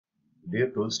Dear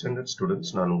 12th standard students,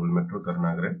 நான் உங்கள் metro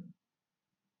Karunakaran.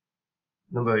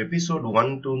 நம்ம எபிசோட்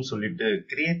 1-2 சொல்லிட்டு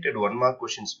கிரியேட்டட் 1 மார்க்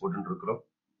கொஸ்டின்ஸ் போட்டு இருக்கிறோம்.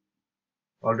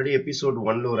 ஆல்ரெடி எபிசோட்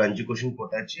 1ல ஒரு 5 கொஸ்டின்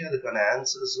போட்டாச்சு. அதுக்கான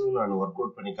ஆன்சர்ஸும் நான் ஒர்க்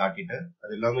அவுட் பண்ணி காட்டிட்டேன்.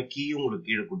 அது இல்லாம கீயும் உங்களுக்கு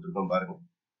கீழே கொடுத்துருக்கோம் பாருங்க.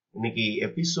 இன்னைக்கு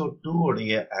எபிசோட் 2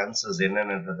 உடைய ஆன்சர்ஸ்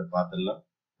என்னன்றதை பார்த்துடலாம்.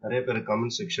 நிறைய பேர்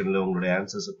கமெண்ட் செக்ஷன்ல உங்களுடைய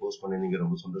ஆன்சர்ஸை போஸ்ட் பண்ணிருந்தீங்க,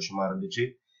 ரொம்ப சந்தோஷமா இருந்துச்சு.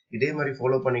 இதே மாதிரி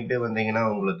ஃபாலோ பண்ணிக்கிட்டே வந்தீங்கன்னா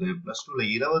உங்களுக்கு பிளஸ் 2ல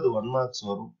 20 1 மார்க்ஸ்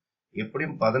வரும்.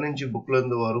 எப்படியும் 15 புக்ல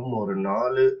இருந்து வரும், ஒரு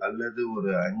 4 அல்லது ஒரு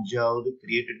 5ஆவது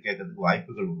கிரியேட்டட் கேட்கறதுக்கு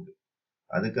வாய்ப்புகள் உண்டு.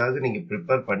 அதுக்காக நீங்க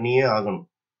ப்ரிப்பேர் பண்ணியே ஆகணும்.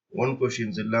 ஒன்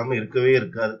கொஸ்டின்ஸ் இல்லாம இருக்கவே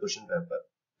இருக்காது கொஸ்டின் பேப்பர்.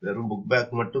 வெறும் புக்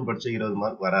பேக் மட்டும் படிச்ச 20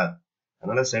 மார்க் வராது.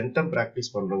 அதனால சென்டம்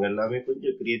பிராக்டிஸ் பண்றவங்க எல்லாமே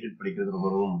கொஞ்சம் கிரியேட்டட் படிக்கிறது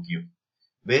ரொம்ப ரொம்ப முக்கியம்.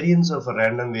 Variance of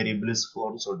random variable is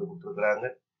 4 சொல்லிட்டு கொடுத்துருக்காங்க.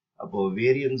 அப்போ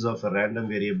வேரியன்ஸ் ஆஃப் ரேண்டம்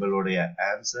வேரியபிள் உடைய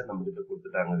ஆன்சர் நம்ம கிட்ட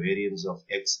கொடுத்துட்டாங்க. Variance of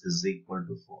X is equal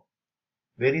to 4.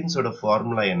 Variance ஓட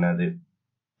ஃபார்முலா என்னது?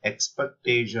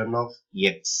 Expectation of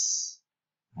X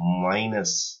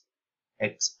minus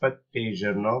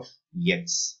expectation of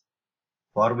X.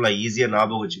 Formula ஈஸியா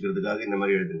ஞாபகம் வச்சுக்கிறதுக்காக இந்த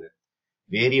மாதிரி எழுதுங்க.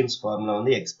 வேரியன்ஸ் ஃபார்முலா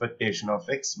வந்து expectation of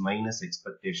X minus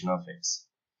expectation of X.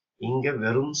 இங்க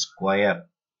வெறும் ஸ்கொயர்,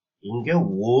 இங்க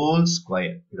ஹோல்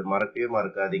ஸ்கொயர். இதை மறக்கவே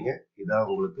மறக்காதீங்க. இதான்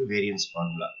உங்களுக்கு variance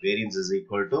formula. Variance is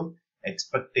equal to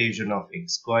expectation of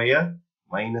X square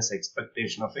minus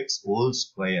expectation of x whole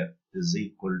square is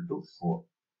equal to 4.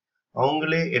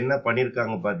 அவங்களே என்ன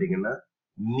பண்ணிருக்காங்க பாத்தீங்கன்னா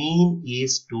mean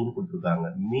is 2 கொடுத்திருக்காங்க.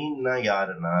 meanனா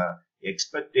யாருன்னா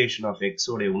expectation of x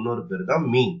உடைய இன்னொரு பேர் தான்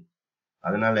mean.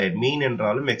 அதனால mean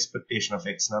என்றாலும் expectation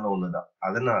of x நால ஒண்ணுதான்.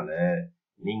 அதனால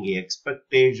நீங்க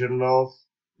expectation of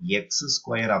x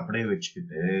square அப்படியே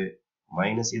வச்சுக்கிட்டு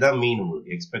மைனஸ் இதான் mean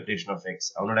உங்களுக்கு expectation of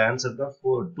x. அவனோட ஆன்சர் தான்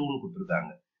 2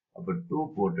 கொடுத்திருக்காங்க. அப்ப 2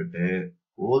 போட்டுட்டு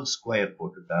whole square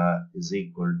போட்டுட்டா is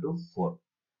equal to 4.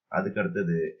 அதுக்கு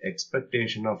அடுத்தது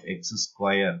expectation of x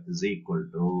square is equal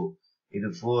to இது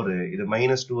 4, இது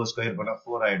minus 2 ஸ்கொயர் பண்ணா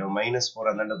 4 ஆயிடும். minus 4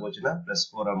 அந்தாண்ட போச்சுன்னா plus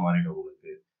 4 மாறிடும்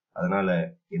உங்களுக்கு. அதனால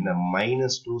இந்த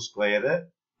minus 2 ஸ்கொயரை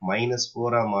minus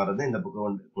 4 மாறுது, இந்த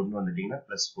பக்கம் கொண்டு வந்துட்டீங்கன்னா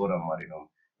plus 4 மாறிடும்.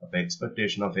 அப்ப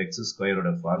expectation of x square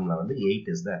ஓட ஃபார்முலா வந்து 8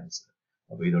 is the answer.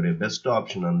 அப்ப இதோட பெஸ்ட்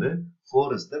ஆப்ஷன் வந்து 4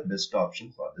 is the best option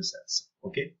for this answer.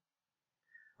 Okay.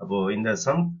 அப்போ இந்த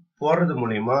சம் போடுறது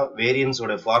மூலமா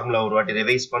வேரியன்ஸோட ஃபார்முலா ஒரு வாட்டி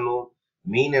ரிவைஸ் பண்ணுவோம்.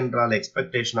 மீன் என்றால்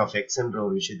எக்ஸ்பெக்டேஷன் ஆஃப் எக்ஸ் என்ற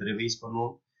ஒரு விஷயத்தை ரிவைஸ்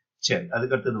பண்ணுவோம். சரி,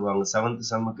 அதுக்கு அடுத்தது வாங்க 7th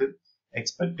சம்முக்கு.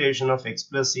 Expectation of X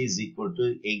plus C is equal to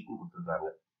 8 கொடுத்துருக்காங்க.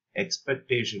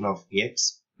 Expectation of X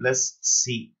plus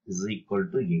C is equal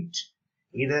to 8.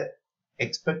 இத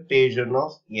expectation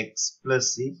of X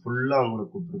plus C ஃபுல்லா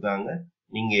உங்களுக்கு கொடுத்துருக்காங்க.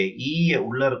 நீங்க இ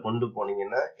உள்ளார கொண்டு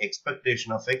போனீங்கன்னா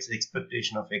எக்ஸ்பெக்டேஷன் ஆஃப்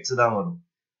எக்ஸ் தான் வரும்.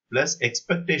 plus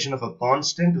expectation of a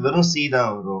constant வெறும் c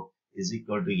தான் வரும் is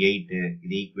equal to 8.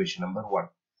 இது ஈக்குவேஷன் நம்பர் 1.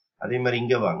 அதே மாதிரி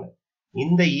இங்க வாங்க,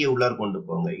 இந்த e உள்ளார கொண்டு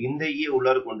போங்க. இந்த e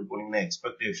உள்ளார கொண்டு போனீங்கன்னா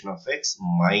expectation of x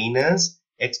minus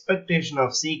expectation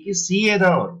of c க்கு c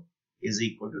தான் வரும் is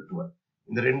equal to 12.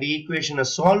 இந்த ரெண்டு ஈக்குவேஷனை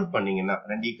சால்வ் பண்ணீங்கன்னா,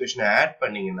 ரெண்டு ஈக்குவேஷனை ஆட்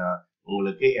பண்ணீங்கன்னா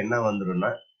உங்களுக்கு என்ன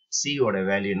வந்துரும்னா c ஓட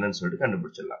வேல்யூ என்னன்னு சொல்லிட்டு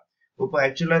கண்டுபிடிச்சிடலாம். இப்போ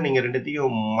ஆக்சுவலா நீங்க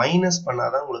ரெண்டுத்தையும் மைனஸ்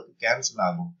பண்ணாதான் உங்களுக்கு கேன்சல்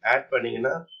ஆகும். ஆட்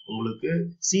பண்ணீங்கன்னா உங்களுக்கு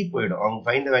சி போயிடும். அவங்க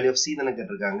find the value of C தானே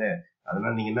கேட்டிருக்காங்க.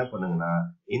 அதனால நீங்க என்ன பண்ணுங்கன்னா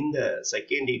இந்த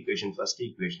செகண்ட் ஈக்குவேஷன் ஃபர்ஸ்ட்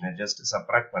ஈக்குவேஷனை ஜஸ்ட்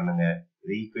சப்ட்ராக்ட் பண்ணுங்க.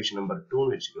 இது ஈக்குவேஷன் நம்பர் 2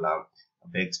 னு வெச்சுக்கலாம்.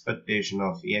 அப்ப expectation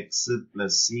of x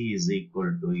plus c is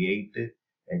equal to 8.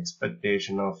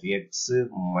 Expectation of x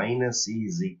minus c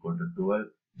is equal to 12.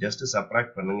 Just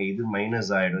subtract பண்ணுங்க. இது மைனஸ்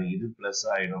ஆயிடும், இது பிளஸ்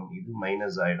ஆயிடும், இது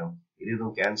மைனஸ் ஆயிடும்,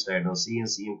 இதுவும் கேன்சல் ஆயிடும்.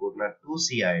 c கூட்டினா 2c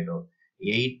ஆயிடும்.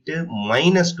 8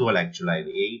 minus 12 ஆக்சுவலா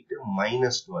இது 8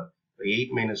 minus 12.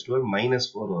 8 minus 12 minus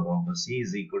 4 வரும். அப்ப c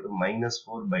is equal to minus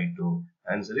 4 by 2.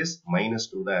 Answer is minus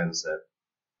 2 the answer.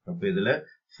 அப்ப இதுல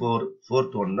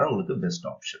 4th one தான் உங்களுக்கு பெஸ்ட்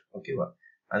ஆப்ஷன். ஓகேவா?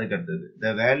 அதுக்கு அடுத்தது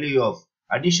the value of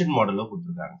addition மாடல்ல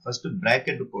கொடுத்திருக்காங்க. ஃபர்ஸ்ட்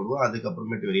பிராக்கெட் போடுவோம், அதுக்கு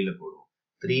அப்புறமேட்டு வெளியில போடுவோம்.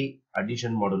 3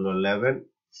 addition மாடல்ல 11,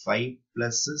 5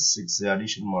 plus 6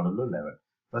 addition மாடல்ல 11.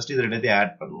 ஃபர்ஸ்ட் இது ரெண்டையும்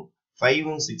ஆட் பண்ணுவோம். 5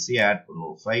 உம் 6 ஆட்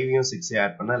பண்ணுவோம். 5 உம் 6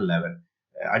 ஆட் பண்ணா 11.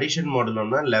 அடிஷன்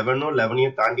மாடல்னா 11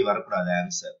 11 தாண்டி வரக்கூடாது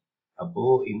ஆன்சர். அப்போ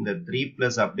இந்த 3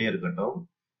 பிளஸ் அப்படியே இருக்கட்டும்.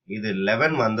 இது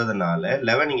 11 வந்ததுனால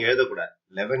 11 இங்க எழுதக்கூடாது.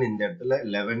 11 இந்த இடத்துல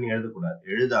 11 எழுதக்கூடாது.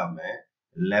 எழுதாம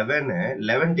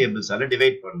 11 டேபிள்ஸால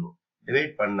டிவைட் பண்ணணும்.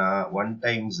 டிவைட் பண்ணா 1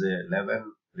 times 11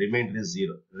 ரிமைண்டர் இஸ்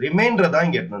 0. ரிமைண்டர் தான்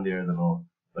இங்க எடுத்து வந்து எழுதணும்.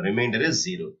 Reminder is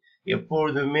 0.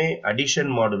 எப்பொழுதுமே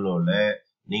அடிஷன் மாடலோட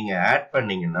நீங்க ஆட்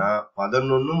பண்ணீங்கன்னா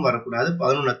 11 வரக்கூடாது,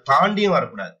 11 தாண்டியும்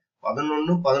வரக்கூடாது.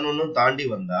 11 தாண்டி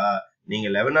வந்தா நீங்க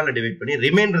 11ஆல டிவைட் பண்ணி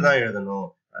ரிமைண்டர் தான் எழுதணும்.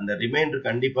 அந்த ரிமைண்டர்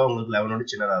கண்டிப்பா உங்களுக்கு 11ஓட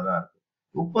சின்னதா தான் இருக்கும்.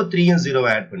 இப்போ 3யும் 0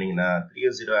 ஆட் பண்ணீங்கன்னா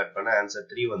 3யும் 0 ஆட் பண்ணா ஆன்சர்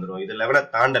 3 வந்துரும். இது 11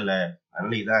 தாண்டல,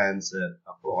 அதனால இதான் ஆன்சர்.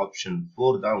 அப்போ ஆப்ஷன்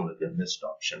 4 தான் உங்களுக்கு பெஸ்ட்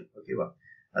ஆப்ஷன். ஓகேவா?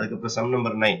 அதுக்கப்புறம் sum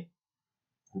number 9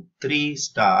 3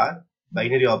 star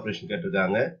binary operation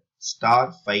கேட்டிருக்காங்க,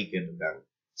 ஸ்டார் 5 கேட்டிருக்காங்க.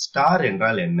 ஸ்டார்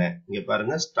என்றால் என்ன? இங்க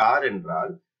பாருங்க, ஸ்டார்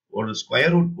என்றால் ஒரு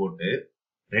ஸ்கொயர் ரூட் போட்டு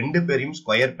ரெண்டு பேரையும்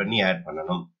ஸ்கொயர் பண்ணி ஆட்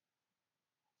பண்ணணும்.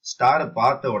 ஸ்டாரை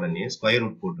பார்த்த உடனே ஸ்கொயர்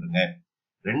ரூட் போட்டுருங்க.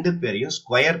 ரெண்டு பேரையும்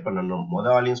ஸ்கொயர் பண்ணணும்.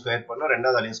 முதல் ஆளையும் ஸ்கொயர் பண்ணணும்,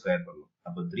 ரெண்டாவது ஆளையும் ஸ்கொயர் பண்ணணும்.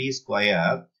 அப்போ 3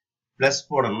 ஸ்கொயர் பிளஸ்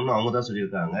போடணும்னு அவங்க தான்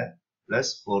சொல்லியிருக்காங்க,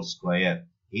 பிளஸ் 4 ஸ்கொயர்.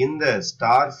 இந்த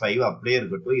ஸ்டார் 5 அப்படியே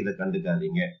இருக்கட்டும், இதை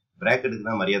கண்டுக்காதீங்க. பிராக்கெட்டுக்கு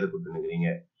தான் மரியாதை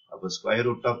கொடுத்துருக்கிறீங்க. அப்போ ஸ்கொயர்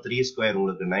ரூட் ஆஃப் 3 ஸ்கொயர்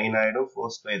உங்களுக்கு 9 ஆயிடும்,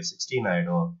 4 ஸ்கொயர் 16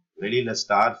 ஆயிடும். வெளியில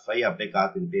ஸ்டார் 5 அப்படியே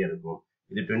காத்துக்கிட்டே இருக்கும்.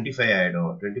 இது 25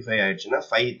 ஆயிடும். 25 ஆயிடுச்சுன்னா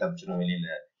 5 தப்பிச்சிடும் வெளியில.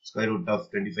 Square root of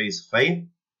 25 is 5.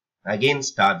 Again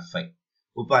star 5.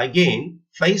 இப்போ அகெயின்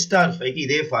 5 ஸ்டார் 5க்கு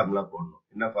இதே ஃபார்முலா போடணும்.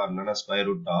 என்ன ஃபார்முலானா square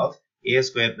root of a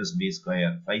square plus b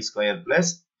square 5 square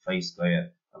plus 5 square.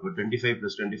 அப்போ 25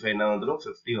 பிளஸ் 25 என்ன வந்துடும்?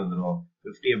 50 வந்துடும்.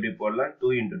 50 எப்படி போடலாம்?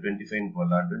 2 into 25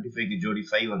 போடலாம். 25க்கு ஜோடி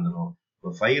 5 வந்துடும்.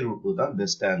 இப்போ 5 ரூட் 2 தான்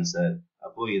பெஸ்ட் ஆன்சர்.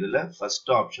 அப்போ இதுல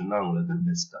ஃபர்ஸ்ட் ஆப்ஷன் தான் உங்களுக்கு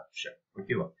பெஸ்ட் ஆப்ஷன்.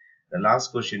 ஓகேவா? The last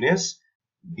question is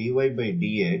dy by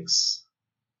dx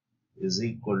is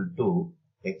equal to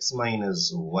x minus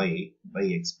y by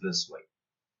x plus y.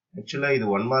 ஆக்சுவலா இது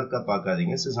 1 மார்க்கா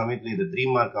பார்க்காதீங்க. சில சமயத்துல இது 3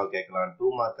 மார்க்கா கேட்கலாம், 2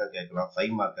 மார்க்கா கேட்கலாம்,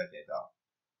 5 மார்க்கா கேட்கலாம்.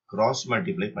 கிராஸ்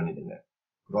மல்டிப்ளை பண்ணிடுங்க.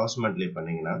 கிராஸ் மல்டிப்ளை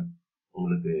பண்ணீங்கன்னா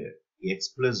உங்களுக்கு x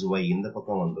plus y இந்த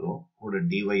பக்கம் வந்துடும், கூட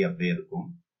dy அப்படியே இருக்கும்,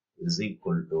 is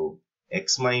equal to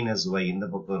x minus y இந்த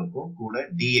பக்கம் இருக்கும், கூட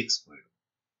dx போயிடும்.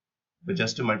 இப்போ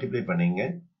ஜஸ்ட் மல்டிப்ளை பண்ணீங்க,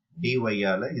 dy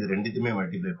ஆல இது ரெண்டுத்தையுமே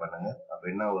மல்டிப்ளை பண்ணுங்க. அப்ப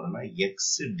என்ன வரும்னா x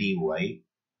dy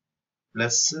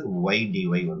plus y dy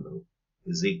வந்துடும்,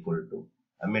 is equal to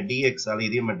நம்ம dx ஆல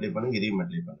இதையும் மல்டிப்ளை பண்ணுங்க, இதையும்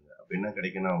மல்டிப்ளை பண்ணுங்க. அப்ப என்ன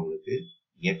கிடைக்கும்னா உங்களுக்கு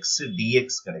x dx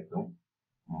கிடைக்கும்,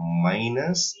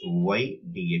 மைனஸ் y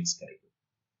dx கிடைக்கும்.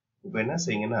 இப்ப என்ன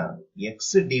செய்யுங்கன்னா x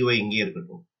dy இங்கே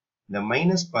இருக்கட்டும், இந்த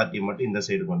மைனஸ் பார்ட்டியை மட்டும் இந்த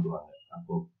சைடு கொண்டு வாங்க.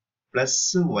 அப்போ பிளஸ்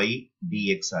y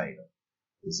dx ஆயிடும்,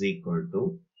 is equal to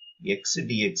x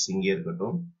dx இங்கே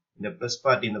இருக்கட்டும், இந்த பிளஸ்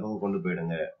பார்ட்டி இந்த பக்கம் கொண்டு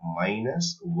போயிடுங்க,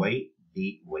 மைனஸ் y dy.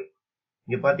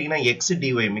 இங்க பாத்தீங்கன்னா x dy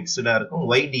மிக்ஸ்டா இருக்கும்,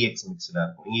 y dx மிக்ஸ்டா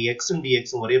இருக்கும். இங்க x ம் dx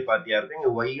ம் ஒரே பார்ட்டியா இருக்கும்,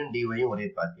 இங்க y ம் dy ம் ஒரே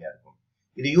பார்ட்டியா இருக்கும்.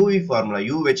 இது uv ஃபார்முலா.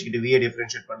 u வச்சுக்கிட்டு v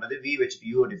டிஃபரன்ஷியேட் பண்றது, v வச்சுட்டு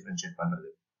u டிஃபரன்ஷியேட் பண்றது.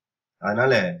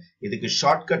 அதனால இதுக்கு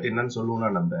ஷார்ட்கட் என்னன்னு சொல்லுவோம்னா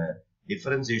நம்ம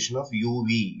டிஃபரன்சியேஷன் ஆஃப் uv.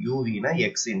 uv னா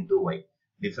x into y.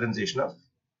 Differentiation of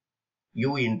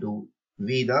u into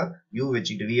v தான் u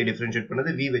வச்சுக்கிட்டு v டிஃபரன்ஷியேட்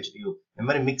பண்றது, v வச்சுட்டு u. இந்த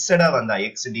மாதிரி மிக்ஸ்டா வந்தா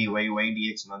x dy y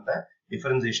dx வந்தா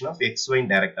டிஃபரன்சியேஷன் ஆஃப் xy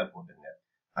டைரக்டா போட்டுங்க.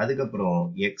 அதுக்கப்புறம்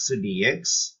x dx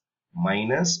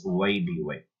minus y dy.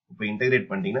 இப்போ இன்டகிரேட்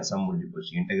பண்ணிட்டீங்கன்னா சம் முடிஞ்சு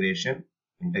போச்சு. Integration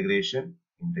integration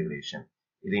integration.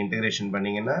 இதை இன்டகிரேஷன்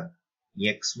பண்ணீங்கன்னா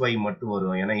xy மட்டும்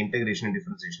வரும், ஏன்னா இன்டகிரேஷன்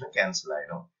டிஃபரன்சியேஷன் கேன்சல்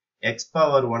ஆயிடும். x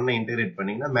பவர் 1 இன்டகிரேட்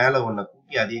பண்ணீங்கன்னா மேல 1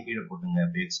 கூட்டி அதையே கீழே போட்டுங்க,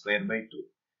 அப்போ x square by 2.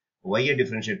 y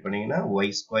differentiate பண்ணீங்கன்னா y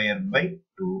square by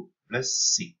 2 plus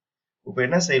c. இப்போ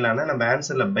என்ன செய்யலாம்னா நம்ம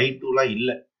ஆன்சர்ல பை 2லாம் இல்ல,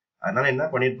 அதனால என்ன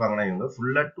பண்ணிருப்பாங்கன்னா இவங்க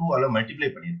ஃபுல்லா 2 ஆல மல்டிப்ளை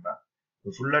பண்ணிருப்பாங்க.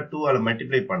 ஃபுல்லா 2 ஆல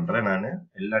மல்டிப்ளை பண்றேன் நானு,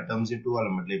 எல்லா டேர்ம்ஸையும் 2 ஆல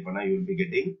மல்டிப்ளை பண்ணா you will be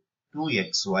getting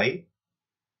 2xy.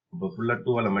 இப்போ ஃபுல்லா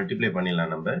 2 ஆல மல்டிப்ளை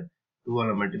பண்ணிடலாம். நம்ம 2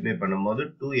 ஆல மல்டிப்ளை பண்ணும்போது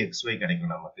 2xy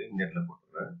கிடைக்கும் நமக்கு. இந்த இடத்துல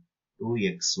போட்டுறேன்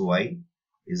 2xy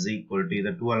is equal to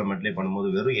இதை 2 ஆல மல்டிப்ளை பண்ணும்போது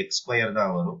வெறும் x ஸ்கொயர்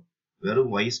தான் வரும்,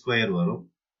 வெறும் y ஸ்கொயர் வரும்,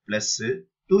 பிளஸ்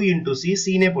 2 into c,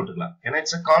 c னே போட்டுக்கலாம், ஏன்னா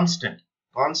இட்ஸ் a constant.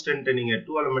 கான்ஸ்டன்ட் நீங்க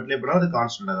 2 ஆல மல்டிப்ளை பண்ணா அது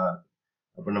கான்ஸ்டன்டா தான் இருக்கும்.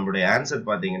 அப்ப நம்மளுடைய ஆன்சர்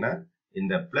பாத்தீங்கன்னா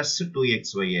இந்த பிளஸ்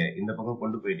 2xy இந்த பக்கம்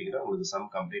கொண்டு போயிட்டீங்கன்னா உங்களுக்கு சம்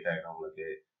கம்ப்ளீட் ஆயிடும். உங்களுக்கு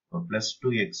பிளஸ்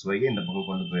 2xy இந்த பக்கம்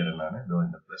கொண்டு போயிடுறேன் நான். இதோ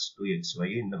இந்த பிளஸ் 2xy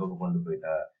இந்த பக்கம் கொண்டு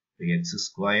போயிட்டா x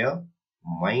square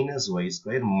minus y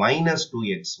square minus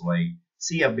 2xy,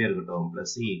 c அப்படியே இருக்கட்டும்,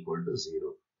 பிளஸ் c ஈக்குவல் டு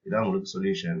 0. இதான் உங்களுக்கு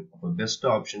சொல்யூஷன். அப்போ பெஸ்ட்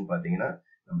ஆப்ஷன் பாத்தீங்கன்னா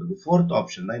நமக்கு ஃபோர்த்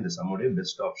ஆப்ஷன் தான் இந்த சம்முடைய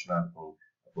பெஸ்ட் ஆப்ஷனா இருக்கும்.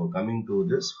 அப்போ coming to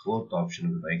this fourth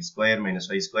option, x square minus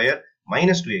y square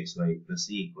minus 2xy plus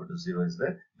c equal to 0 is the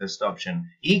best option.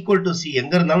 Equal to c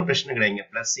எங்க இருந்தாலும் பிரச்சனை கிடையாது.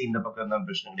 plus c இந்த பக்கம் இருந்தாலும்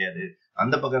பிரச்சனை கிடையாது,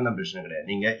 அந்த பக்கம் இருந்தாலும் பிரச்சனை கிடையாது.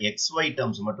 நீங்க xy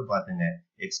terms மட்டும் பாத்துங்க,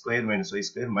 x square minus y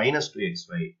square minus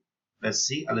 2xy plus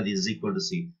c அல்லது is equal to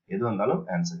c எது வந்தாலும்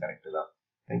ஆன்சர் கரெக்ட் தான்.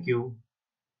 Thank you.